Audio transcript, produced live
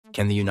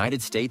Can the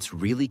United States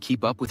really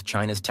keep up with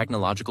China's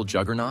technological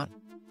juggernaut?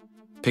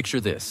 Picture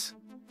this.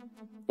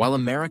 While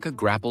America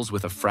grapples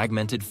with a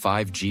fragmented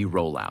 5G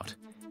rollout,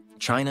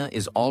 China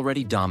is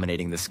already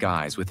dominating the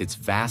skies with its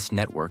vast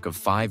network of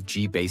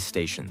 5G base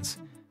stations,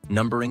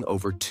 numbering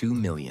over 2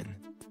 million.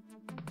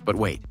 But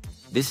wait,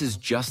 this is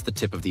just the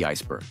tip of the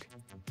iceberg.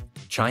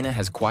 China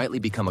has quietly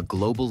become a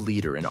global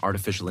leader in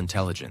artificial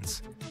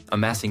intelligence,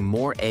 amassing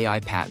more AI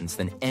patents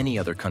than any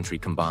other country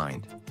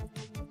combined.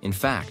 In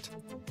fact,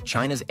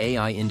 China's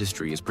AI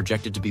industry is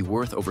projected to be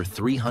worth over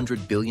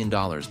 $300 billion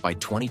by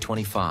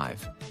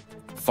 2025,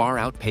 far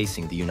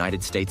outpacing the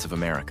United States of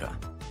America.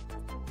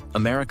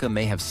 America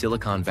may have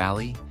Silicon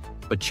Valley,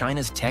 but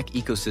China's tech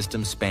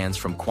ecosystem spans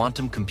from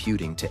quantum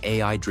computing to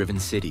AI-driven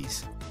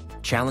cities,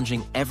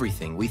 challenging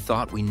everything we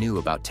thought we knew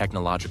about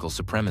technological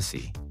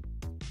supremacy.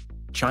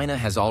 China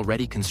has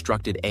already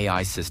constructed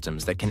AI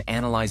systems that can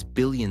analyze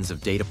billions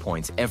of data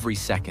points every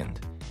second,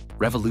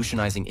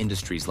 revolutionizing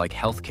industries like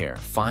healthcare,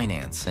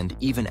 finance, and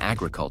even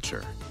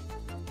agriculture.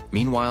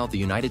 Meanwhile, the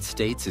United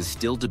States is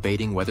still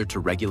debating whether to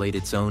regulate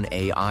its own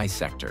AI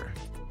sector.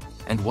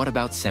 And what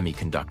about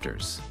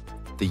semiconductors?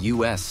 The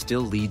US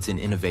still leads in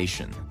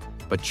innovation,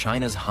 but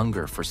China's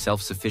hunger for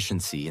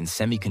self-sufficiency in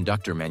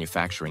semiconductor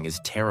manufacturing is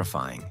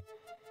terrifying.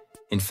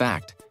 In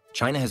fact,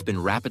 China has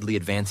been rapidly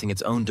advancing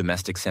its own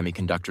domestic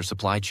semiconductor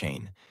supply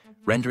chain,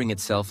 rendering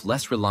itself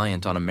less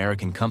reliant on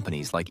American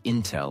companies like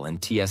Intel and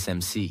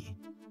TSMC.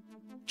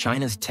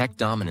 China's tech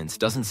dominance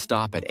doesn't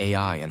stop at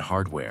AI and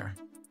hardware.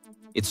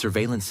 Its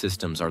surveillance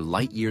systems are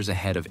light years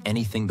ahead of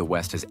anything the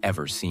West has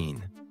ever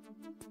seen.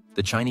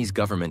 The Chinese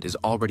government is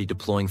already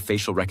deploying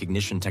facial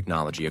recognition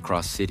technology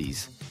across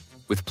cities,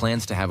 with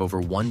plans to have over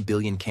 1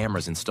 billion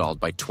cameras installed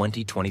by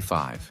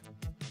 2025.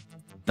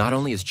 Not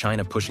only is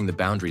China pushing the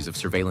boundaries of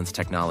surveillance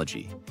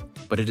technology,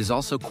 but it is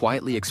also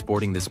quietly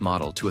exporting this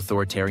model to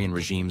authoritarian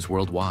regimes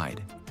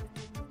worldwide.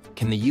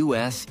 Can the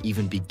US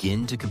even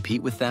begin to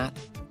compete with that?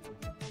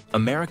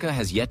 America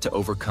has yet to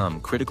overcome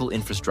critical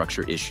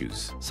infrastructure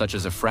issues, such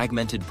as a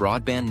fragmented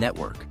broadband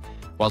network,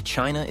 while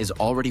China is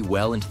already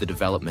well into the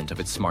development of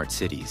its smart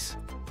cities.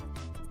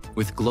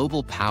 With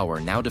global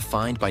power now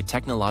defined by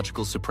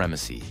technological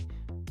supremacy,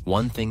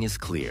 one thing is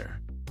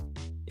clear.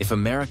 If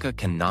America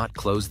cannot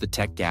close the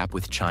tech gap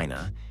with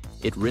China,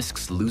 it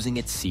risks losing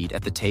its seat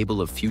at the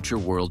table of future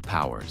world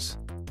powers.